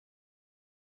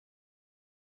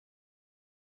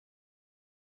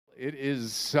It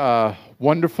is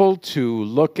wonderful to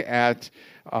look at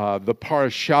the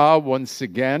parashah once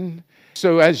again.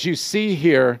 So, as you see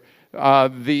here,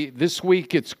 this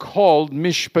week it's called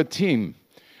Mishpatim,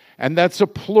 and that's a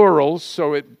plural,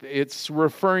 so it's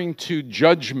referring to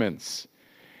judgments.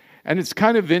 And it's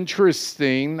kind of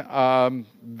interesting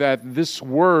that this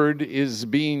word is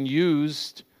being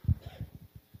used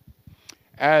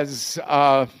as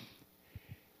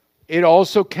it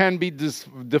also can be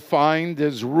defined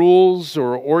as rules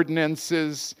or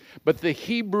ordinances, but the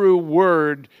Hebrew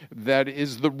word that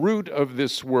is the root of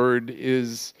this word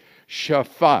is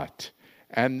shafat.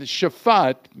 And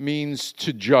shafat means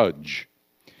to judge.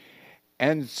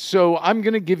 And so I'm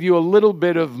going to give you a little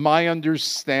bit of my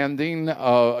understanding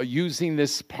using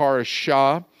this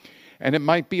parashah. And it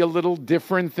might be a little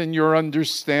different than your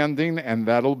understanding, and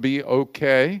that'll be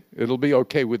okay. It'll be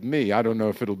okay with me. I don't know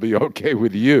if it'll be okay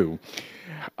with you.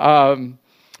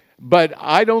 But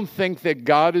I don't think that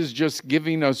God is just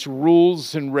giving us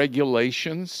rules and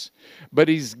regulations, but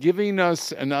He's giving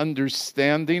us an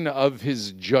understanding of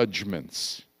His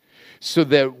judgments, so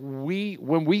that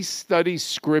when we study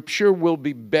Scripture, we'll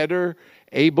be better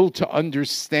able to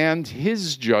understand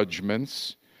His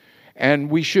judgments.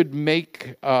 And we should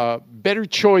make better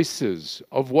choices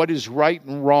of what is right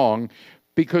and wrong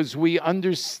because we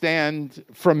understand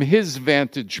from His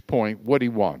vantage point what He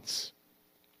wants.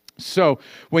 So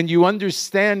when you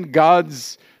understand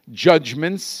God's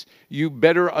judgments, you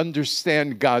better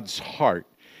understand God's heart.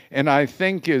 And I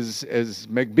think as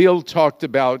McBeal talked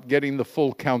about getting the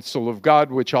full counsel of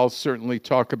God, which I'll certainly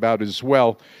talk about as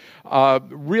well,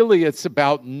 really it's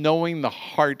about knowing the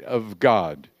heart of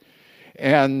God.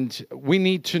 And we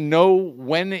need to know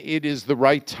when it is the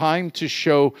right time to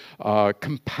show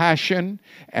compassion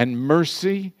and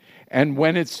mercy, and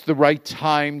when it's the right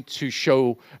time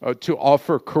to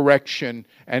offer correction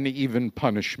and even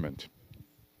punishment.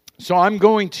 So I'm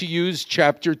going to use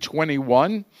chapter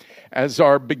 21 as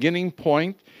our beginning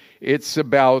point. It's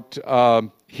about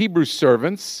Hebrew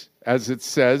servants, as it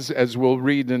says, as we'll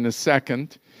read in a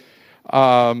second.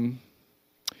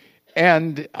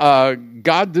 And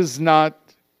God does not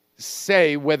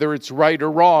say whether it's right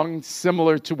or wrong,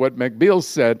 similar to what McBeal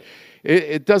said.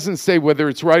 It doesn't say whether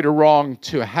it's right or wrong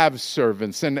to have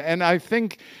servants. And I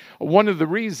think one of the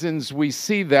reasons we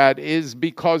see that is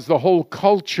because the whole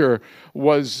culture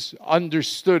was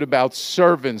understood about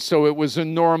servants. So it was a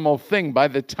normal thing. By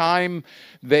the time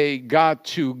they got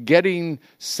to getting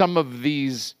some of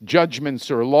these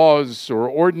judgments or laws or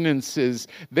ordinances,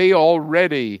 they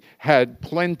already had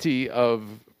plenty of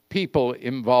people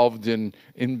involved in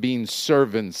being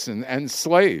servants and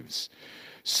slaves.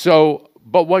 So,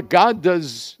 but what God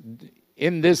does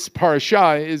in this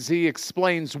parashah is He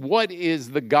explains what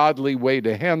is the godly way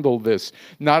to handle this,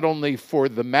 not only for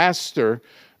the master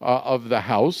of the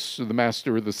house, the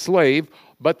master of the slave,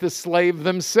 but the slave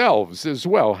themselves as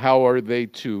well. How are they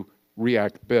to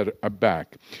react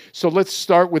back? So let's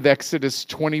start with Exodus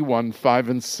 21, 5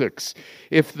 and 6.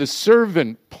 If the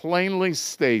servant plainly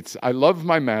states, I love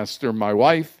my master, my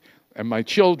wife, and my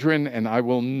children, and I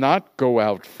will not go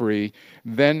out free,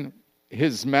 then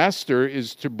his master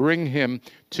is to bring him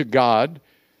to God,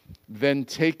 then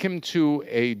take him to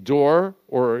a door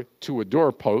or to a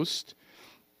doorpost.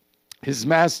 His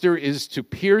master is to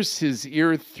pierce his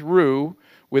ear through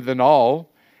with an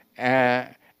awl,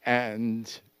 and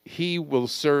he will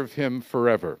serve him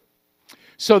forever.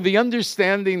 So the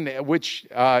understanding, which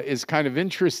is kind of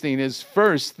interesting, is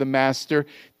first the master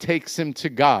takes him to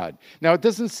God. Now it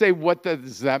doesn't say what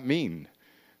does that mean.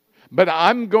 But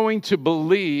I'm going to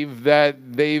believe that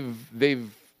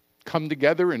they've come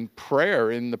together in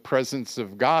prayer in the presence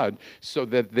of God so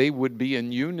that they would be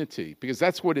in unity, because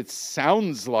that's what it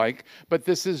sounds like. But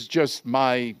this is just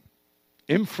my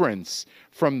inference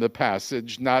from the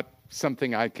passage, not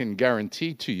something I can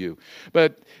guarantee to you.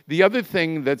 But the other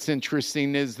thing that's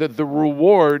interesting is that the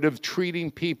reward of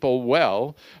treating people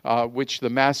well, which the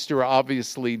master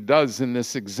obviously does in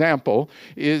this example,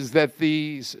 is that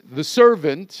the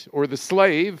servant or the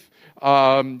slave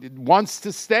wants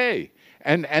to stay.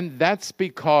 And that's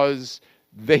because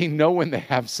they know when they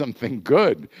have something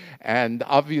good. And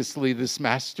obviously this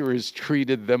master has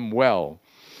treated them well.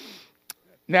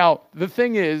 Now, the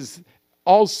thing is,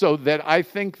 also that I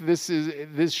think this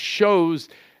shows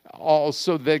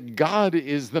also that God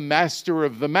is the master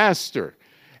of the master.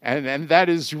 And that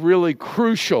is really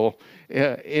crucial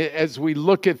as we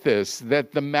look at this,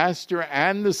 that the master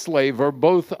and the slave are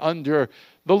both under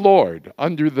the Lord,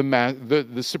 under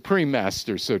the supreme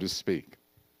master, so to speak.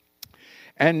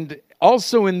 And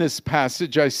also in this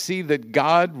passage, I see that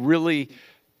God really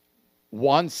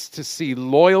wants to see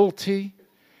loyalty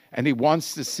and he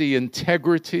wants to see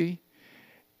integrity.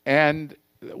 And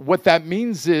what that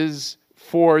means is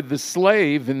for the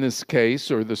slave in this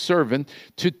case, or the servant,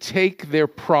 to take their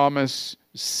promise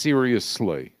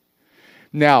seriously.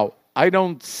 Now, I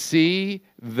don't see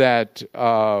that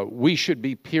we should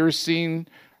be piercing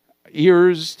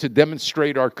ears to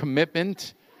demonstrate our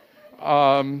commitment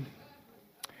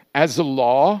as a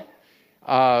law,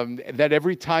 that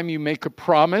every time you make a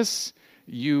promise,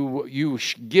 you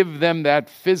give them that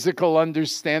physical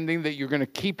understanding that you're going to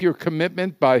keep your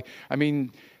commitment by,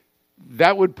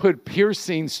 that would put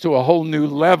piercings to a whole new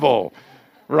level,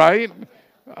 right?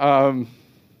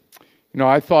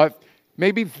 I thought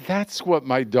maybe that's what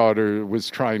my daughter was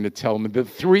trying to tell me. The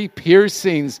 3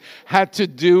 piercings had to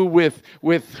do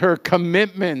with her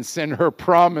commitments and her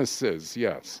promises.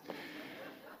 Yes.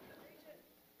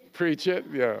 Preach it?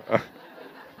 Yeah.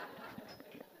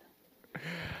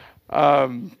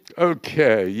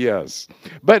 Okay, yes.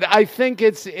 But I think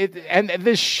and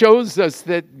this shows us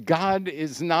that God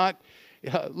is not,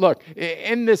 look,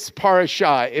 in this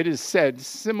parashah, it is said,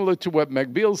 similar to what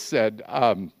Magbil said,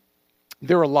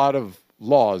 there are a lot of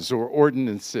laws or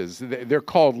ordinances. They're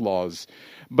called laws.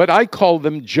 But I call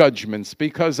them judgments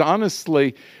because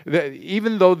honestly,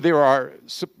 even though there are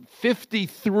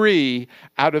 53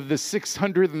 out of the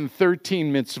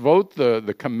 613 mitzvot,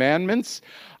 the commandments,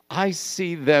 I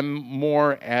see them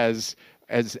more as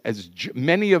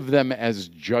many of them as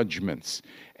judgments.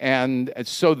 And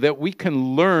so that we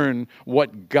can learn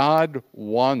what God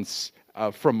wants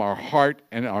from our heart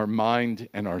and our mind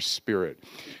and our spirit.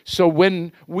 So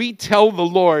when we tell the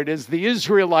Lord, as the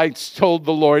Israelites told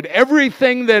the Lord,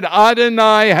 everything that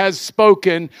Adonai has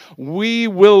spoken, we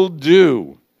will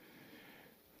do.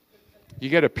 You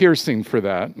get a piercing for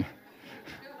that.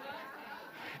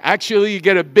 Actually, you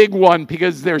get a big one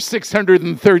because there are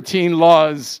 613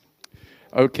 laws.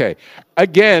 Okay.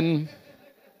 Again,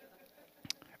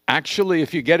 actually,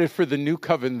 if you get it for the new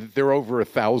covenant, there are over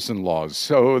 1,000 laws.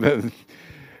 So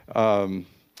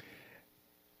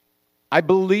I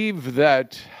believe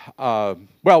that,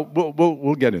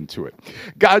 we'll get into it.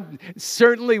 God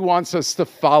certainly wants us to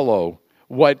follow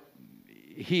what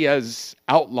he has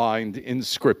outlined in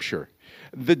Scripture.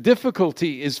 The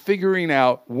difficulty is figuring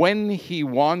out when he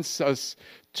wants us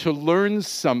to learn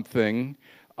something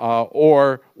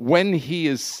or when he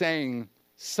is saying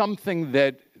something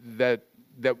that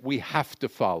we have to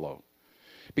follow,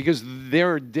 because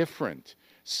they're different.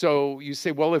 So you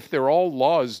say, well, if they're all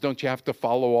laws, don't you have to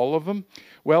follow all of them?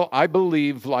 Well, I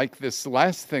believe, like this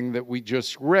last thing that we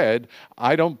just read,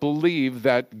 I don't believe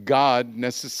that God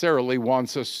necessarily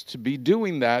wants us to be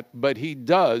doing that, but he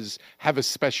does have a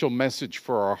special message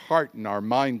for our heart and our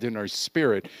mind and our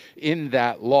spirit in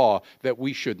that law that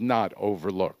we should not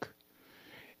overlook.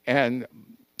 And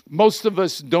most of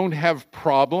us don't have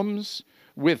problems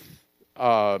with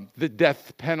the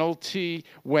death penalty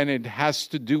when it has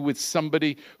to do with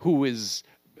somebody who is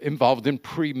involved in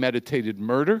premeditated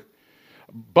murder.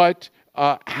 But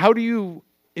how do you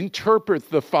interpret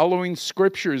the following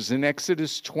scriptures in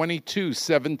Exodus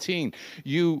 22:17?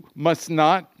 You must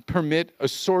not permit a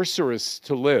sorceress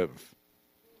to live.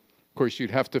 Of course, you'd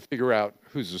have to figure out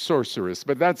who's a sorceress,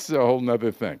 but that's a whole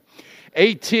nother thing.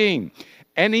 18,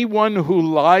 anyone who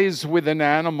lies with an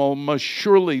animal must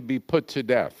surely be put to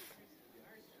death.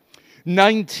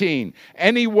 19,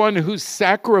 anyone who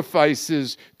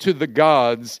sacrifices to the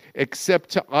gods except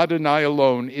to Adonai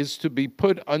alone is to be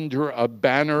put under a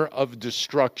banner of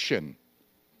destruction.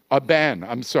 A ban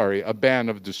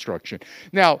of destruction.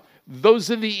 Now,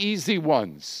 those are the easy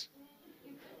ones.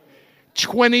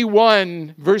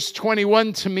 21, verse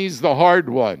 21 to me is the hard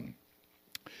one.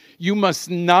 You must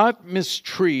not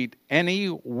mistreat any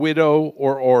widow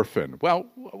or orphan. Well,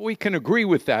 we can agree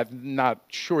with that. Not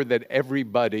sure that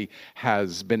everybody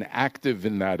has been active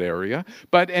in that area.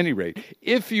 But at any rate,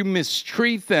 if you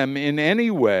mistreat them in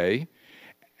any way,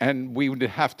 and we would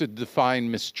have to define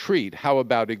mistreat, how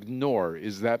about ignore?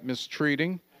 Is that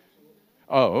mistreating?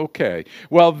 Oh, okay.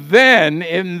 Well, then,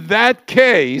 in that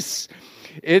case,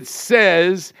 it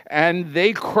says, and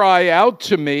they cry out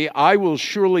to me, I will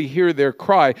surely hear their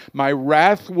cry. My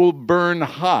wrath will burn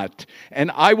hot,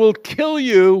 and I will kill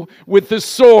you with the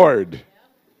sword.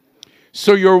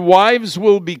 So your wives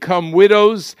will become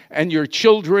widows, and your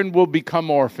children will become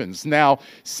orphans. Now,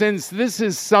 since this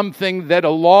is something that a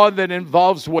law that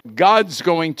involves what God's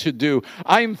going to do,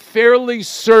 I'm fairly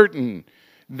certain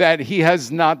that he has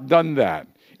not done that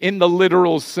in the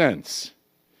literal sense.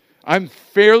 I'm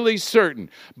fairly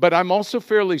certain, but I'm also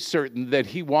fairly certain that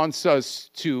he wants us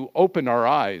to open our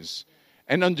eyes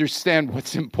and understand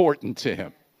what's important to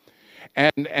him.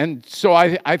 And so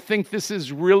I think this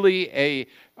is really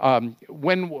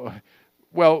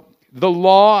the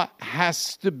law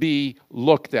has to be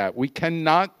looked at. We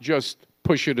cannot just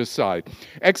push it aside.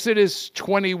 Exodus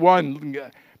 21,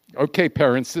 okay,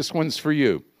 parents, this one's for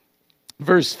you.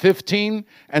 Verse 15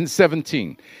 and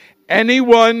 17.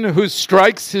 Anyone who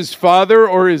strikes his father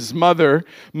or his mother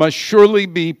must surely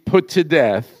be put to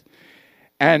death,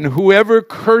 and whoever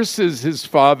curses his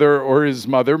father or his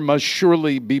mother must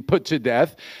surely be put to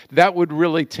death. That would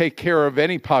really take care of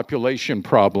any population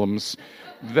problems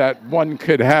that one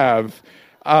could have,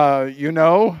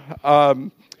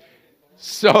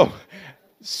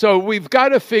 So we've got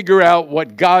to figure out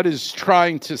what God is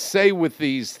trying to say with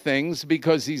these things,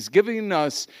 because he's giving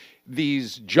us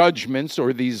these judgments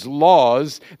or these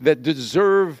laws that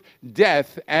deserve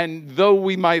death. And though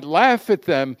we might laugh at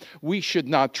them, we should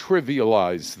not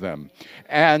trivialize them.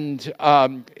 And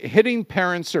hitting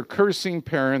parents or cursing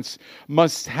parents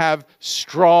must have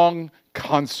strong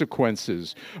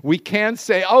consequences. We can't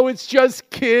say, oh, it's just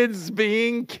kids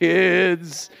being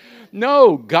kids.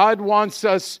 No, God wants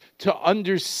us to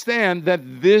understand that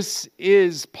this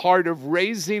is part of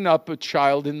raising up a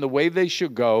child in the way they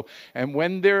should go, and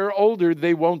when they're older,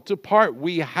 they won't depart.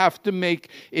 We have to make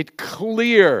it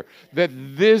clear that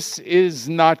this is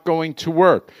not going to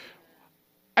work.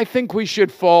 I think we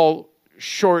should fall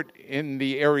short in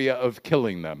the area of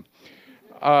killing them.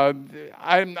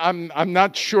 I'm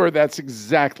not sure that's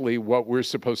exactly what we're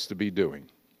supposed to be doing.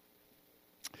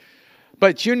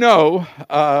 But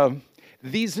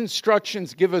these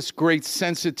instructions give us great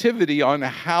sensitivity on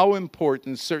how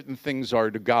important certain things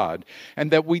are to God, and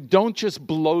that we don't just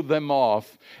blow them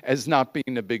off as not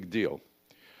being a big deal.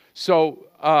 So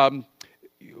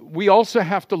we also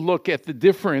have to look at the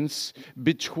difference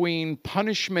between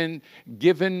punishment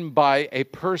given by a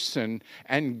person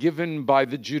and given by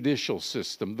the judicial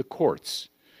system, the courts.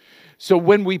 So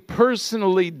when we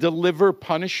personally deliver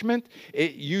punishment,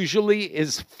 it usually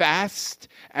is fast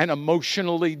and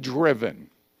emotionally driven,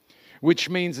 which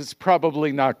means it's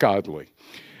probably not godly.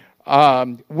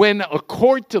 When a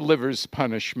court delivers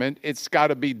punishment, it's got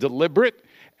to be deliberate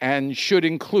and should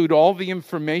include all the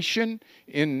information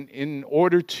in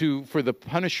order for the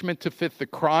punishment to fit the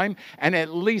crime, and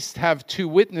at least have two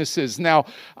witnesses. Now,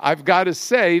 I've got to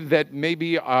say that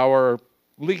maybe our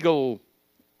legal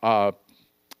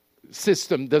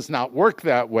system does not work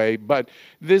that way, but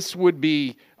this would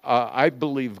be, I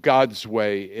believe, God's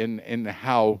way in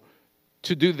how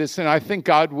to do this. And I think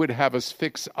God would have us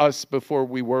fix us before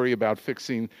we worry about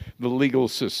fixing the legal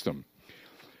system.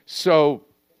 So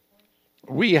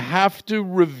we have to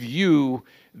review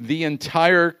the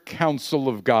entire counsel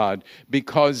of God,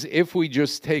 because if we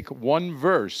just take one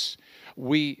verse,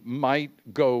 we might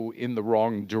go in the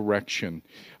wrong direction.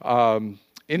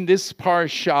 In this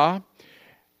parsha,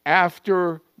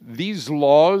 after these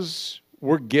laws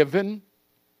were given,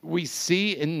 we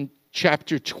see in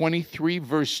chapter 23,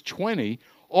 verse 20,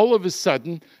 all of a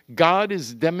sudden, God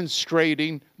is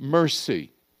demonstrating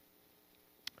mercy.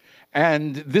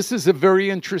 And this is a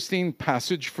very interesting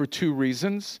passage for two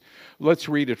reasons. Let's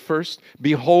read it first.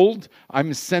 Behold,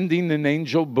 I'm sending an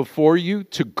angel before you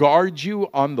to guard you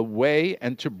on the way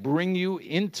and to bring you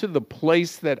into the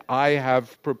place that I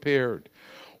have prepared.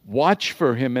 Watch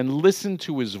for him and listen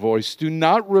to his voice. Do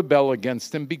not rebel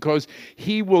against him, because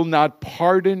he will not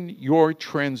pardon your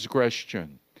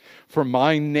transgression, for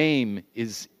my name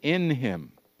is in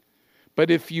him. But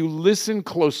if you listen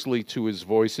closely to his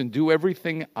voice and do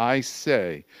everything I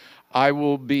say, I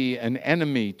will be an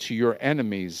enemy to your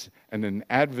enemies and an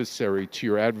adversary to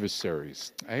your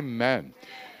adversaries. Amen.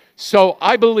 So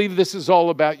I believe this is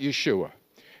all about Yeshua.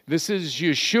 This is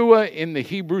Yeshua in the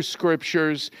Hebrew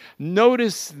Scriptures.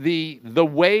 Notice the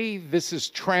way this is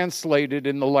translated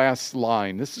in the last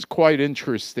line. This is quite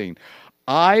interesting.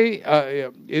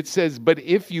 It says, but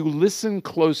if you listen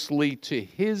closely to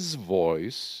his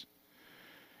voice,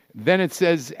 then it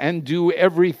says, and do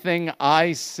everything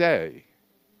I say.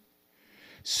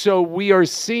 So we are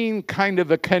seeing kind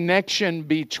of a connection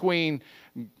between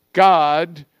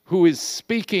God, who is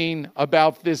speaking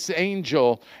about this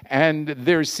angel, and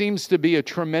there seems to be a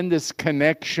tremendous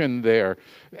connection there,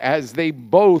 as they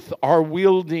both are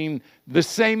wielding the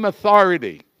same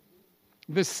authority,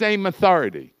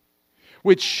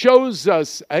 which shows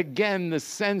us, again, the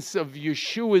sense of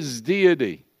Yeshua's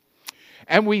deity.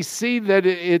 And we see that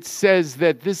it says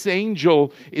that this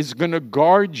angel is going to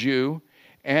guard you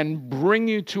and bring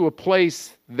you to a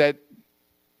place that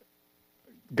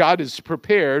God has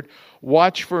prepared.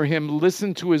 Watch for him,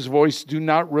 listen to his voice, do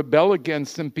not rebel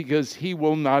against him, because he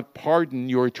will not pardon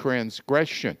your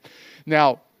transgression.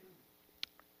 Now,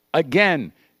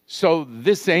 again, So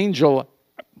this angel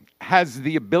has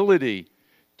the ability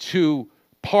to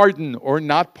pardon or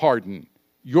not pardon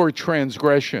your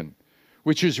transgression,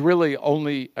 which is really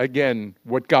only, again,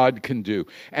 what God can do.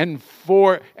 And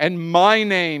my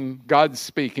name, God's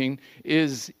speaking,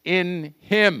 is in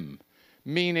him,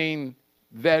 meaning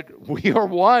that we are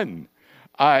one.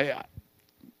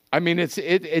 I mean,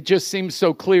 it just seems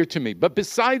so clear to me. But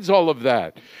besides all of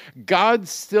that, God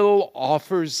still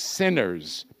offers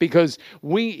sinners, because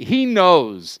he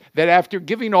knows that after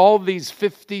giving all these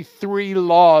 53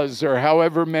 laws, or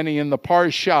however many in the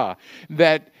Parsha,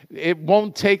 that it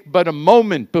won't take but a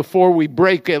moment before we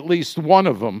break at least one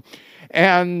of them.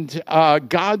 And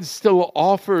God still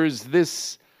offers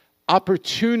this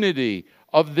opportunity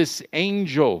of this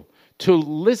angel to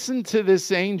listen to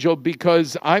this angel,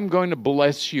 because I'm going to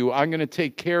bless you. I'm going to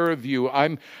take care of you.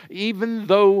 Even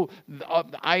though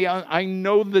I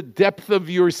know the depth of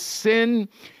your sin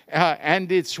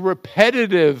and it's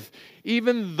repetitive,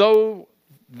 even though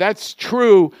that's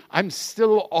true, I'm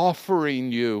still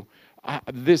offering you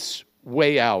this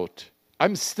way out.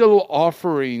 I'm still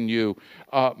offering you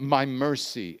my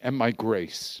mercy and my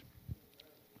grace.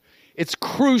 It's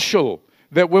crucial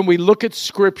that when we look at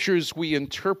scriptures, we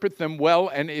interpret them well.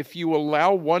 And if you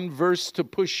allow one verse to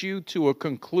push you to a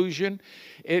conclusion,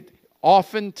 it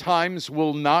oftentimes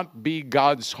will not be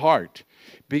God's heart.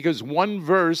 Because one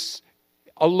verse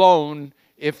alone,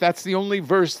 if that's the only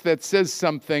verse that says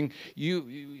something,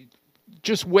 you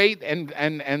just wait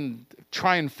and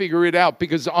try and figure it out.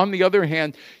 Because on the other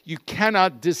hand, you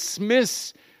cannot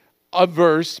dismiss a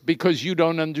verse because you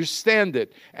don't understand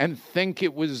it and think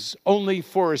it was only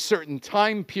for a certain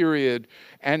time period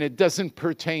and it doesn't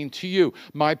pertain to you.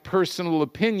 My personal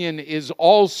opinion is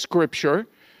all Scripture,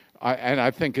 and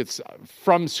I think it's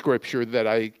from Scripture that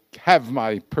I have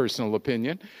my personal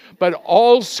opinion, but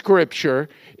all Scripture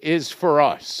is for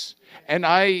us. And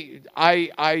I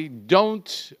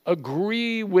don't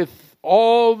agree with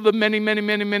all the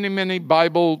many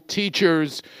Bible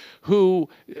teachers who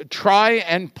try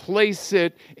and place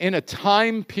it in a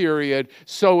time period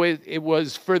so it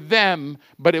was for them,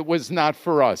 but it was not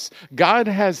for us. God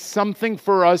has something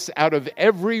for us out of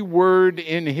every word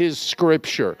in his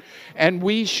scripture, and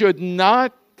we should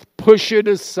not push it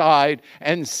aside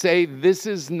and say this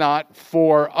is not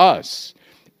for us.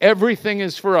 Everything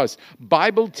is for us.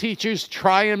 Bible teachers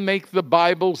try and make the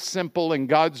Bible simple and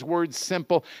God's word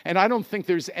simple, and I don't think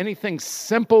there's anything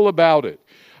simple about it.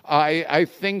 I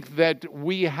think that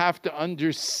we have to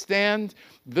understand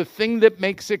the thing that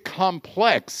makes it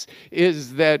complex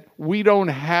is that we don't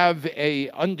have a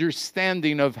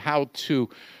understanding of how to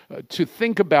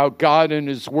think about God and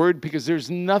his word, because there's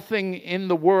nothing in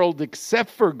the world except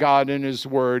for God and his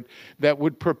word that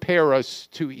would prepare us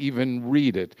to even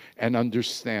read it and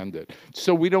understand it.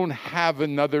 So we don't have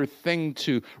another thing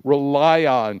to rely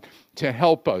on to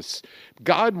help us.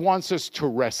 God wants us to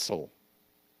wrestle.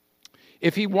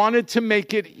 If he wanted to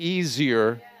make it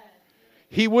easier,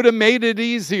 he would have made it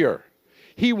easier.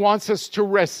 He wants us to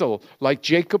wrestle like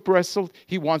Jacob wrestled.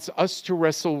 He wants us to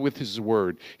wrestle with his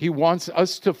word. He wants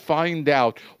us to find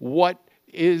out what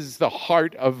is the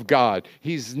heart of God.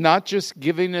 He's not just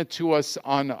giving it to us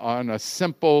on a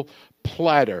simple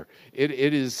platter. It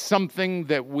is something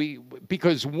that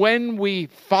because when we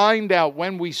find out,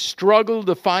 when we struggle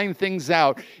to find things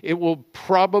out, it will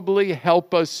probably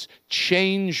help us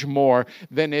change more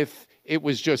than if it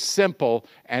was just simple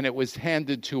and it was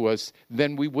handed to us,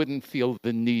 then we wouldn't feel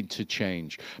the need to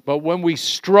change. But when we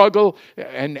struggle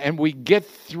and we get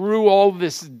through all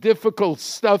this difficult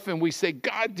stuff and we say,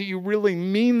 God, do you really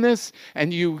mean this?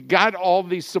 And you got all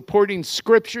these supporting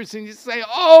scriptures and you say,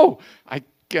 oh, I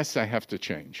guess I have to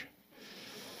change.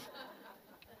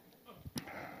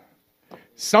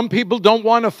 Some people don't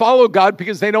want to follow God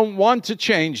because they don't want to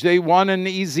change. They want an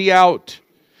easy out.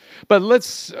 But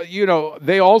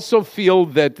they also feel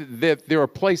that there are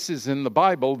places in the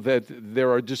Bible that there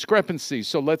are discrepancies.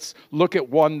 So let's look at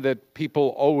one that people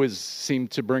always seem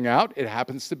to bring out. It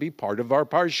happens to be part of our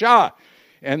Parsha.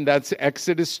 And that's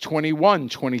Exodus 21,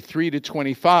 23 to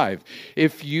 25.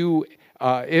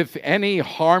 If any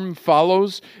harm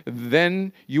follows,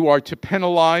 then you are to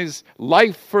penalize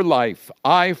life for life,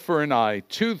 eye for an eye,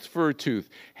 tooth for a tooth,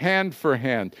 hand for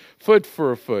hand, foot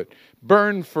for a foot,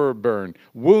 burn for a burn,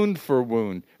 wound for a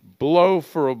wound, blow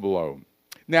for a blow.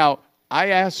 Now, I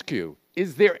ask you,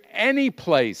 is there any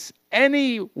place,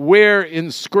 anywhere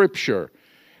in Scripture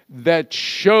that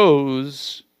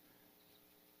shows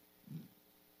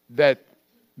that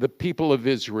the people of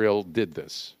Israel did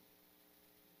this?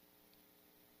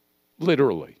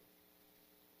 Literally.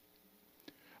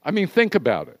 I mean, think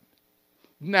about it.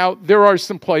 Now, there are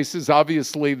some places,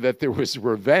 obviously, that there was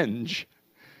revenge.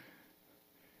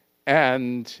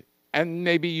 And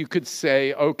maybe you could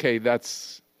say, okay,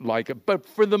 that's like it. But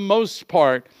for the most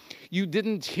part, you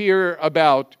didn't hear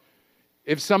about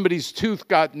if somebody's tooth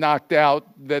got knocked out,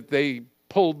 that they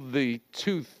pulled the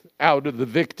tooth out of the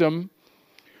victim,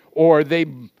 or they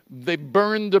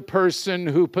burned a person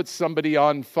who put somebody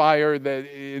on fire that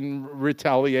in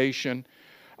retaliation.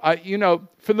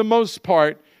 For the most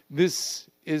part, this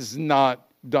is not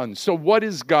done. So what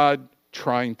is God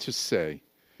trying to say?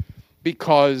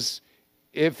 Because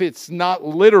if it's not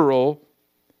literal,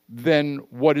 then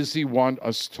what does he want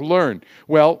us to learn?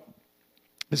 Well,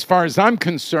 as far as I'm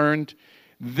concerned,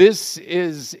 this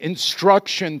is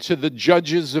instruction to the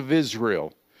judges of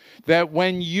Israel, that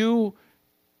when you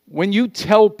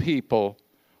tell people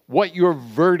what your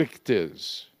verdict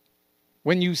is,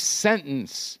 when you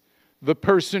sentence the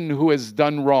person who has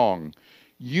done wrong,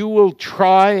 you will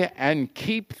try and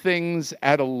keep things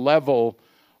at a level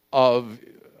of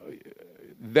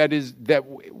that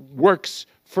works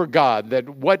for God, that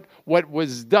what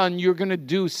was done, you're going to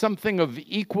do something of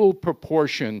equal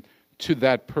proportion to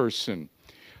that person.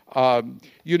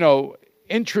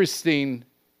 Interesting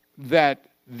that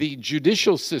the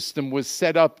judicial system was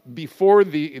set up before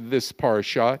this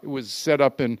parasha. It was set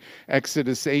up in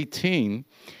Exodus 18,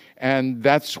 and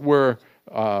that's where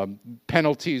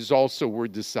penalties also were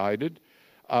decided.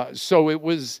 So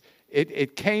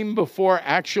it came before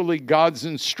actually God's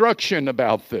instruction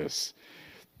about this,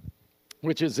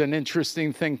 which is an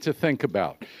interesting thing to think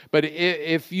about. But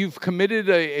if you've committed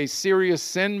a serious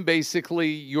sin,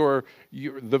 basically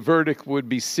the verdict would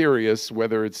be serious,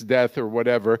 whether it's death or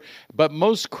whatever. But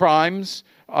most crimes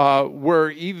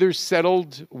were either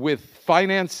settled with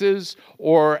finances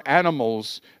or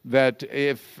animals, that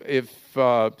if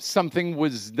something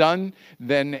was done,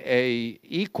 then a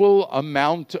equal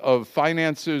amount of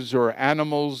finances or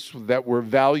animals that were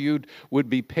valued would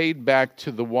be paid back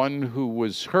to the one who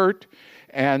was hurt.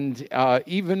 And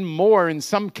even more, in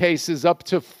some cases, up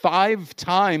to 5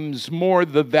 times more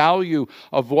the value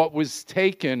of what was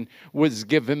taken was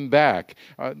given back.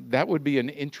 That would be an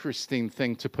interesting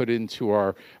thing to put into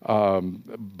our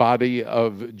body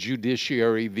of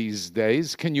judiciary these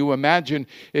days. Can you imagine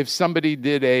if somebody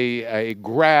did a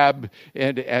grab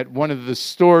at one of the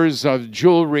stores of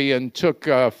jewelry and took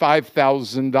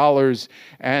 $5,000,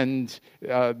 and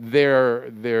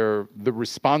the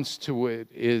response to it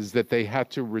is that they had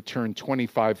to return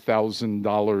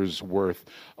 $25,000 worth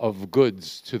of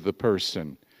goods to the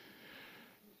person?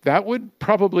 That would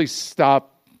probably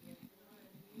stop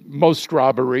most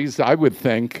robberies, I would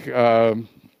think.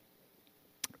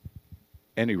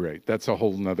 Any rate, that's a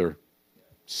whole nother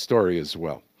story as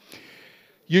well.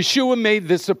 Yeshua made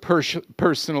this a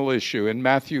personal issue in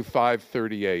Matthew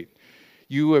 5:38.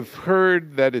 You have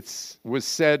heard that it was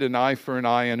said, an eye for an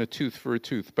eye and a tooth for a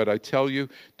tooth. But I tell you,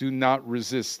 do not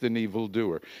resist an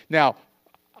evildoer. Now,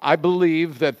 I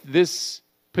believe that this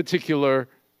particular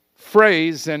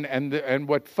phrase and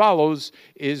what follows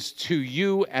is to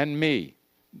you and me,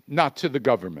 not to the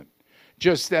government.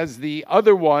 Just as the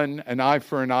other one, an eye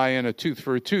for an eye and a tooth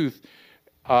for a tooth,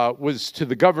 was to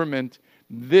the government,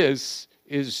 this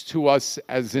is to us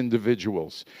as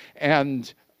individuals.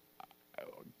 And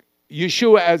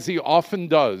Yeshua, as he often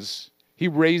does, he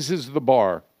raises the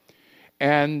bar,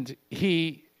 and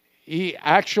he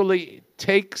actually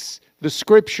takes the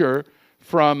scripture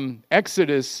from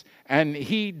Exodus and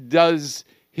he does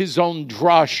his own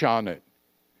drash on it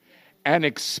and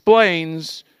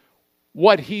explains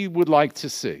what he would like to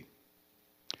see.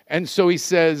 And so he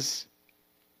says,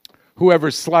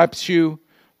 whoever slaps you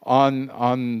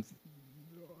on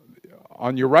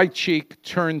your right cheek,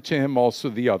 turn to him also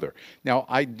the other. Now,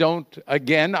 I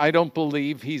don't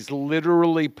believe he's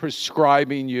literally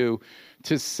prescribing you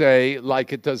to say,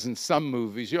 like it does in some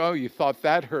movies, oh, you thought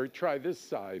that hurt, try this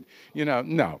side.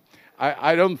 No.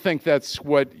 I don't think that's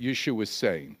what Yeshua was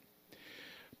saying.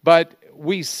 But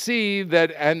we see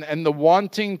that, and the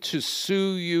wanting to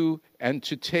sue you and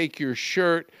to take your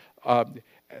shirt,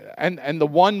 and the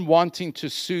one wanting to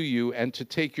sue you and to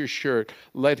take your shirt,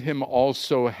 let him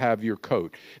also have your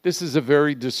coat. This is a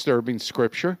very disturbing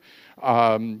scripture,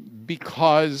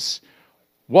 because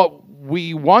what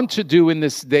we want to do in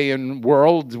this day and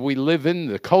world we live in,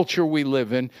 the culture we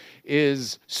live in,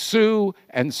 is sue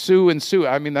and sue and sue.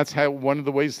 I mean, that's one of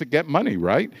the ways to get money,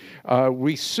 right?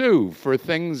 We sue for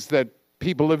things that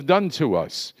people have done to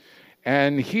us.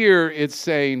 And here it's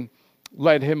saying,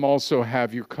 let him also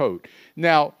have your coat.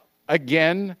 Now,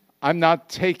 again, I'm not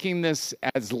taking this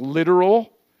as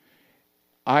literal.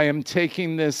 I am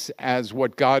taking this as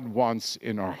what God wants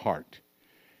in our heart.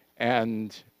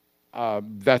 And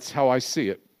that's how I see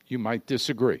it. You might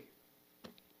disagree.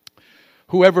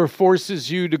 Whoever forces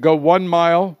you to go 1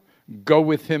 mile, go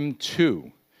with him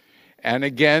 2. And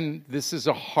again, this is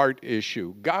a heart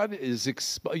issue.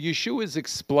 Yeshua is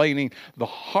explaining the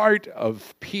heart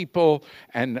of people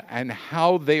and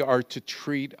how they are to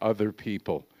treat other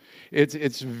people.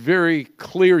 It's very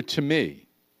clear to me.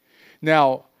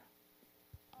 Now,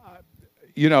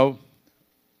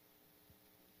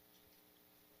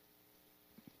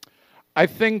 I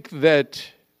think that,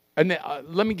 and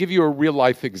let me give you a real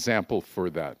life example for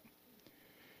that.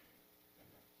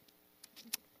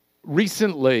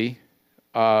 Recently,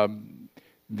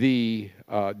 the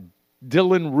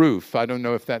Dylan Roof, I don't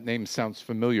know if that name sounds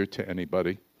familiar to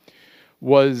anybody,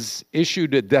 was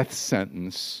issued a death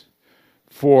sentence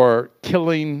for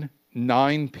killing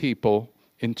 9 people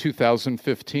in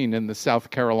 2015 in the South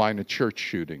Carolina church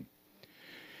shooting.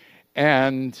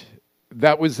 And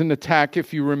that was an attack,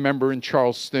 if you remember, in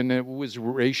Charleston. It was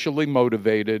racially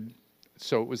motivated.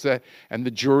 So it was and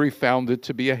the jury found it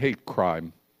to be a hate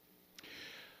crime.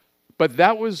 But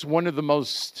that was one of the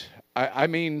most,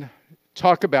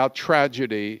 talk about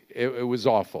tragedy. It was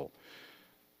awful.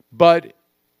 But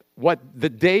what the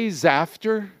days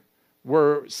after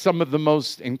were some of the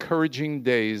most encouraging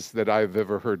days that I've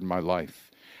ever heard in my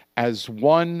life. As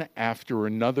one after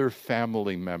another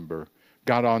family member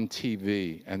got on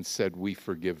TV and said, "We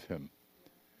forgive him."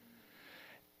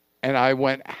 And I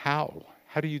went, how?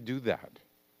 How do you do that?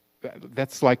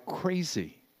 That's like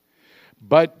crazy.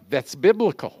 But that's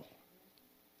biblical.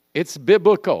 It's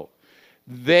biblical.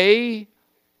 They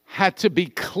had to be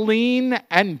clean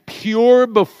and pure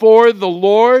before the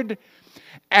Lord,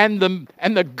 and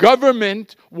the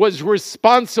government was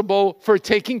responsible for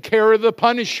taking care of the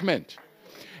punishment.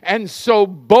 And so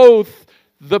both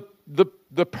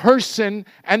the person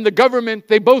and the government,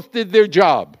 they both did their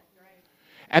job.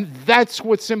 And that's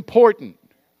what's important.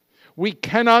 We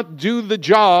cannot do the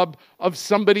job of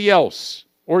somebody else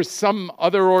or some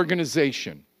other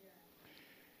organization.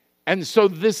 And so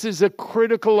this is a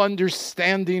critical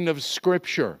understanding of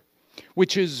Scripture,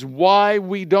 which is why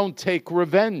we don't take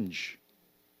revenge.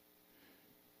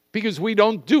 Because we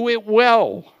don't do it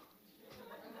well.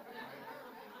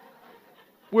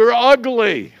 We're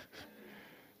ugly.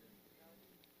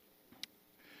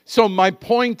 So my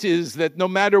point is that no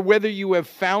matter whether you have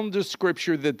found a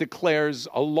Scripture that declares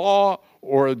a law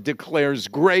or declares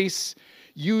grace,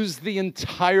 use the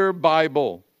entire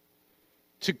Bible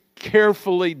to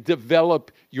carefully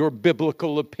develop your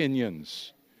biblical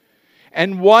opinions.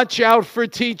 And watch out for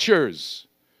teachers,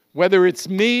 whether it's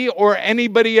me or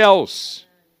anybody else.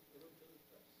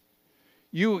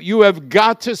 You have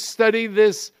got to study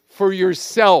this for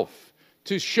yourself,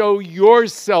 to show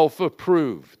yourself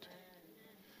approved.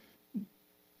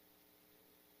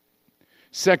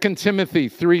 2 Timothy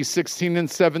 3:16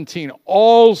 and 17.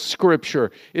 All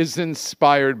Scripture is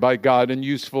inspired by God and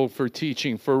useful for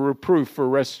teaching, for reproof, for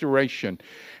restoration,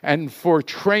 and for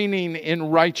training in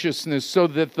righteousness, so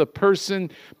that the person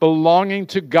belonging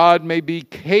to God may be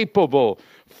capable,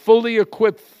 fully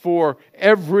equipped for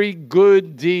every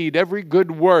good deed, every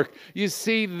good work. You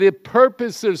see, the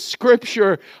purpose of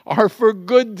Scripture are for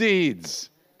good deeds.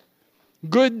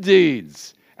 Good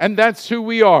deeds. And that's who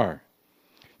we are.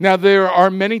 Now, there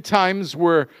are many times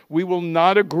where we will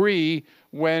not agree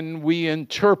when we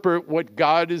interpret what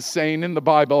God is saying in the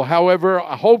Bible. However,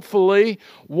 hopefully,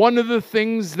 one of the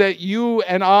things that you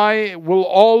and I will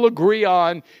all agree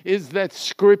on is that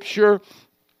Scripture,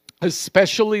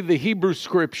 especially the Hebrew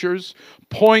Scriptures,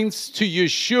 points to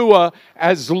Yeshua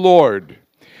as Lord.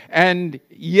 And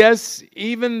yes,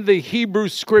 even the Hebrew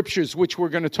Scriptures, which we're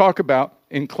going to talk about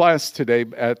in class today,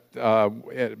 at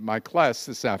my class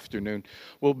this afternoon,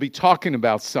 we'll be talking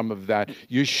about some of that.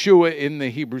 Yeshua in the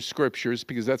Hebrew Scriptures,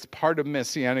 because that's part of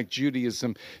Messianic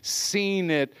Judaism, seeing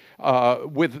it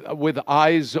with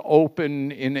eyes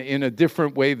open in a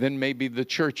different way than maybe the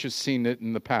church has seen it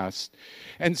in the past.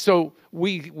 And so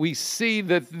we see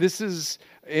that this is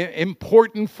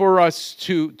important for us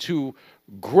to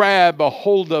grab a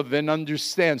hold of and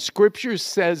understand. Scripture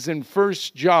says in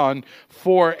 1 John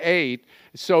 4:8,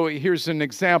 so here's an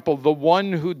example. The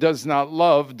one who does not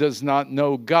love does not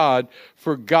know God,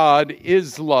 for God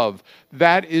is love.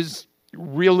 That is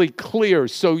really clear.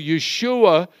 So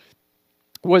Yeshua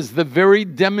was the very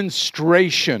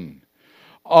demonstration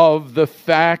of the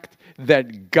fact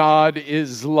that God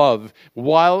is love.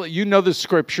 While, you know the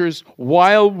Scriptures,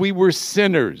 while we were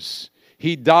sinners,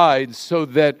 He died so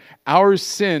that our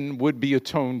sin would be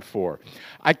atoned for.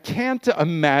 I can't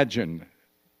imagine.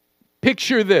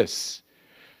 Picture this.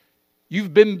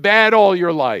 You've been bad all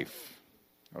your life.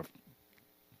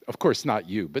 Of course, not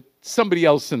you, but somebody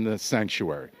else in the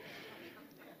sanctuary.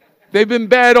 They've been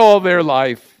bad all their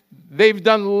life. They've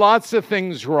done lots of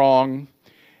things wrong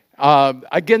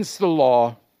against the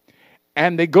law,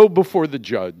 and they go before the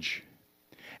judge.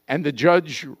 And the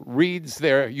judge reads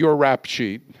your rap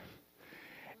sheet,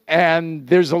 and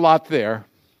there's a lot there.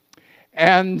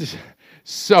 And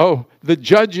so the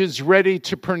judge is ready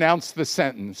to pronounce the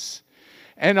sentence.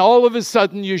 And all of a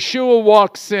sudden, Yeshua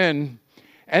walks in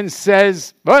and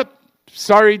says, "But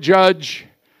sorry, judge,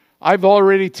 I've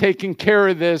already taken care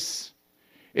of this.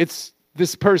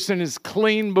 This person is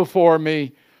clean before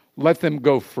me. Let them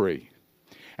go free."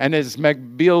 And as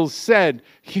McBeal said,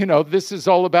 this is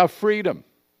all about freedom.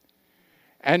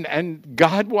 And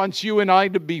God wants you and I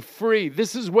to be free.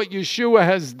 This is what Yeshua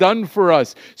has done for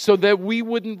us so that we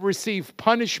wouldn't receive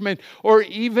punishment or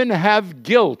even have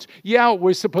guilt. Yeah,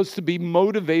 we're supposed to be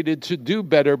motivated to do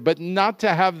better, but not to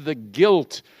have the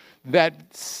guilt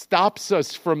that stops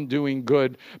us from doing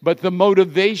good, but the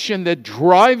motivation that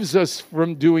drives us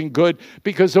from doing good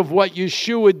because of what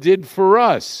Yeshua did for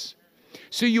us.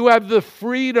 So you have the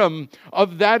freedom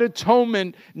of that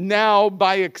atonement now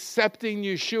by accepting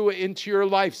Yeshua into your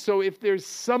life. So if there's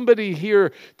somebody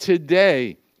here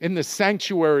today in the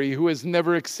sanctuary who has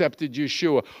never accepted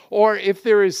Yeshua, or if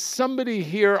there is somebody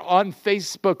here on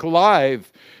Facebook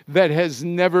Live that has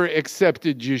never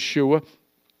accepted Yeshua,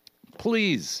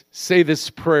 please say this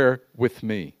prayer with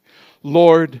me.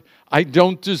 Lord, I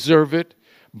don't deserve it,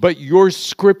 but your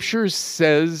scripture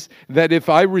says that if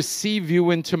I receive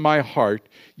you into my heart,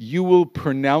 you will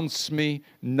pronounce me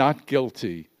not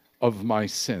guilty of my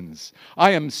sins.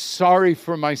 I am sorry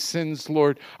for my sins,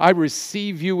 Lord. I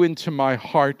receive you into my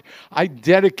heart. I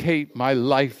dedicate my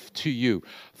life to you.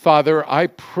 Father, I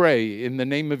pray in the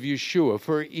name of Yeshua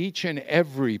for each and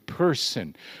every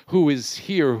person who is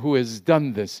here, who has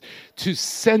done this, to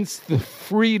sense the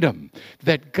freedom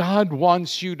that God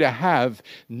wants you to have,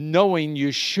 knowing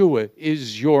Yeshua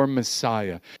is your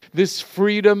Messiah. This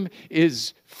freedom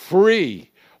is free.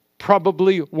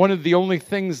 Probably one of the only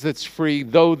things that's free,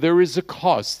 though there is a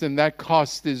cost, and that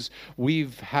cost is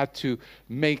we've had to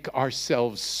make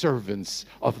ourselves servants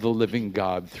of the living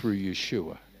God through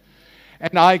Yeshua.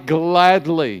 And I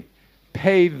gladly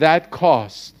pay that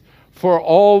cost for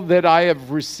all that I have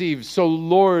received. So,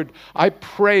 Lord, I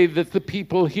pray that the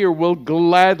people here will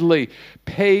gladly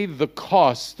pay the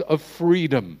cost of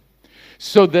freedom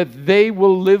so that they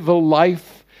will live a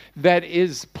life that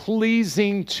is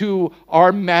pleasing to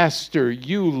our Master,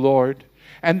 you, Lord,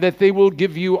 and that they will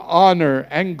give you honor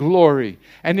and glory.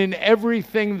 And in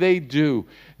everything they do,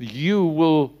 you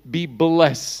will be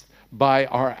blessed by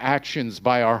our actions,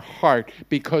 by our heart,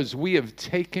 because we have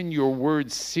taken your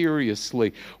word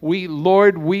seriously.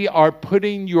 Lord, we are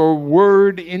putting your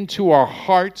word into our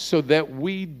heart so that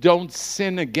we don't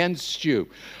sin against you.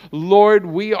 Lord,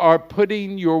 we are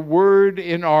putting your word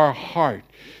in our heart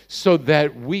so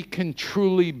that we can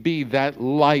truly be that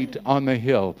light on the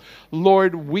hill.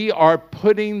 Lord, we are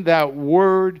putting that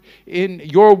word in,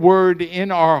 your word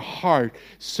in our heart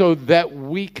so that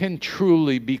we can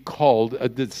truly be called a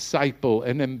disciple,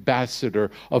 an ambassador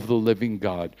of the living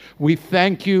God. We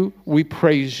thank you, we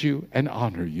praise you, and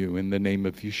honor you in the name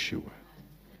of Yeshua.